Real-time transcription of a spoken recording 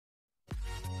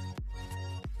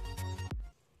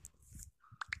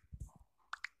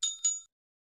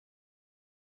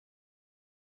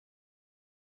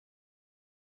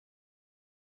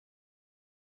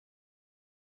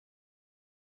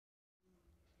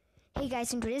Hey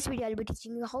guys, in today's video I'll be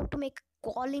teaching you how to make a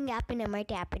calling app in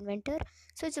MIT App Inventor.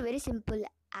 So it's a very simple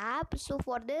app. So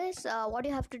for this what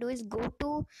you have to do is go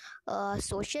to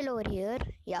social over here.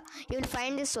 Yeah, you will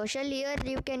find this social here.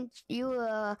 You can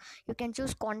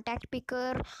choose contact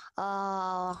picker,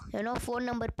 phone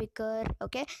number picker.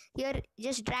 Okay, here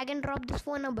just drag and drop this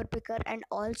phone number picker and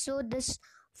also this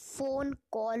phone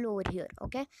call over here.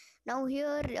 Okay, now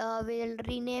here we'll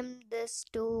rename this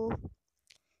to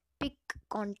pick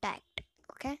contact.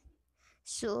 Okay,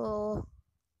 so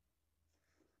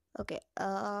okay,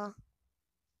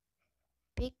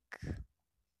 pick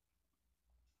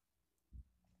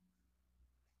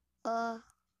a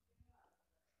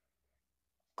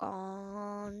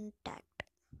contact.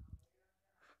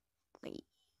 Wait,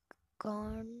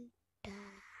 contact.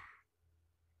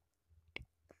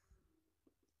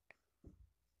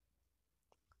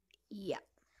 Yeah.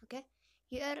 Okay,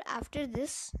 here after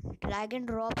this drag and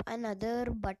drop another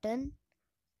button.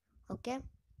 Okay,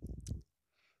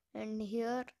 and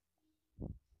here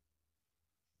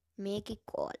make a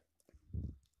call.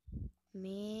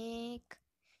 Make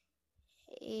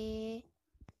a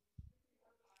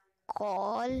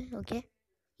call. Okay,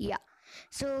 yeah.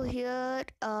 So here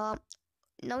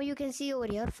now you can see over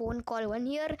here phone call one.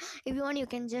 Here if you want you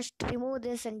can just remove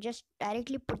this and just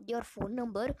directly put your phone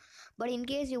number, but in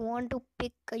case you want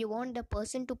the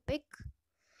person to pick,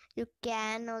 you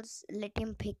can also let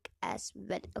him pick as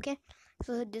well. Okay,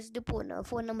 so this is the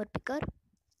phone number picker.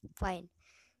 Fine.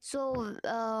 So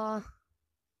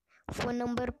phone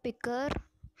number picker,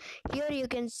 here you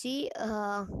can see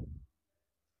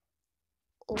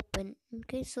open.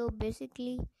 Okay, so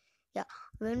basically yeah,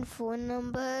 when phone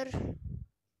number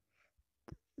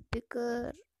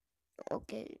picker,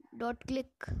 okay, dot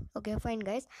click. Okay, fine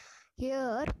guys,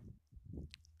 here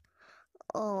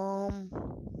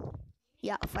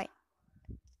yeah, fine.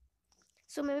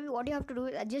 So maybe what you have to do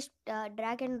is just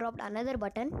drag and drop another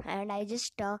button, and I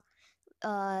just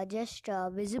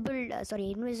invisible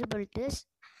this.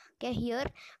 Okay, here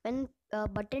when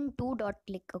button 2 dot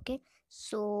click. Okay,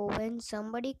 so when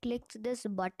somebody clicks this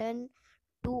button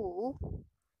 2,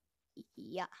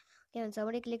 yeah, okay, when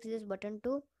somebody clicks this button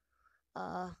 2,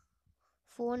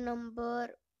 phone number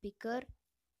picker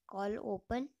call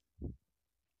open.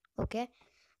 Okay,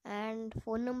 and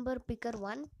phone number picker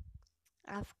 1,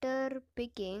 after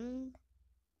picking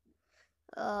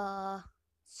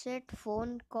set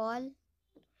phone call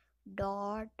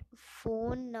dot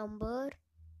phone number.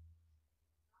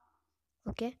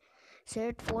 Okay,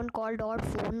 set phone call dot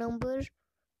phone number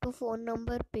to phone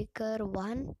number picker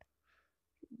 1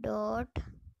 dot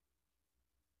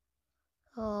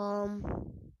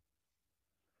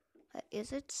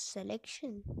is it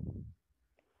selection?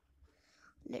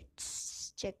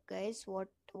 Let's check guys, what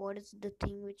is the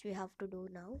thing which we have to do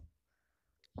now.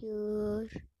 Here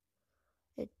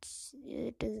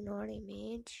it is not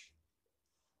image.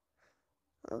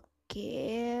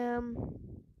 Okay,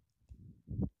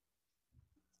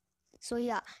 so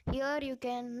yeah, here you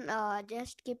can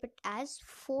just keep it as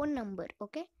phone number.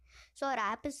 Okay, so our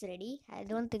app is ready. I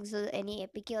don't think so any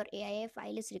APK or AIA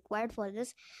file is required for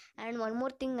this. And one more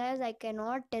thing guys, I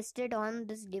cannot test it on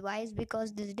this device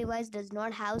because this device does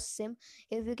not have SIM,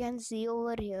 if you can see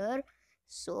over here.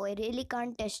 So I really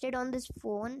can't test it on this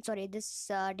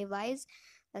device.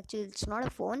 Actually it's not a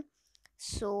phone,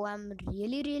 so I'm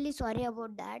really sorry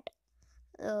about that.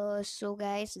 So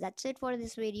guys, that's it for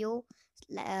this video.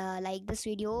 Like this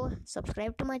video,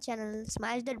 subscribe to my channel,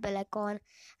 smash that bell icon,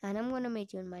 and I'm gonna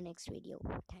meet you in my next video.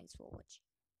 Thanks for watching.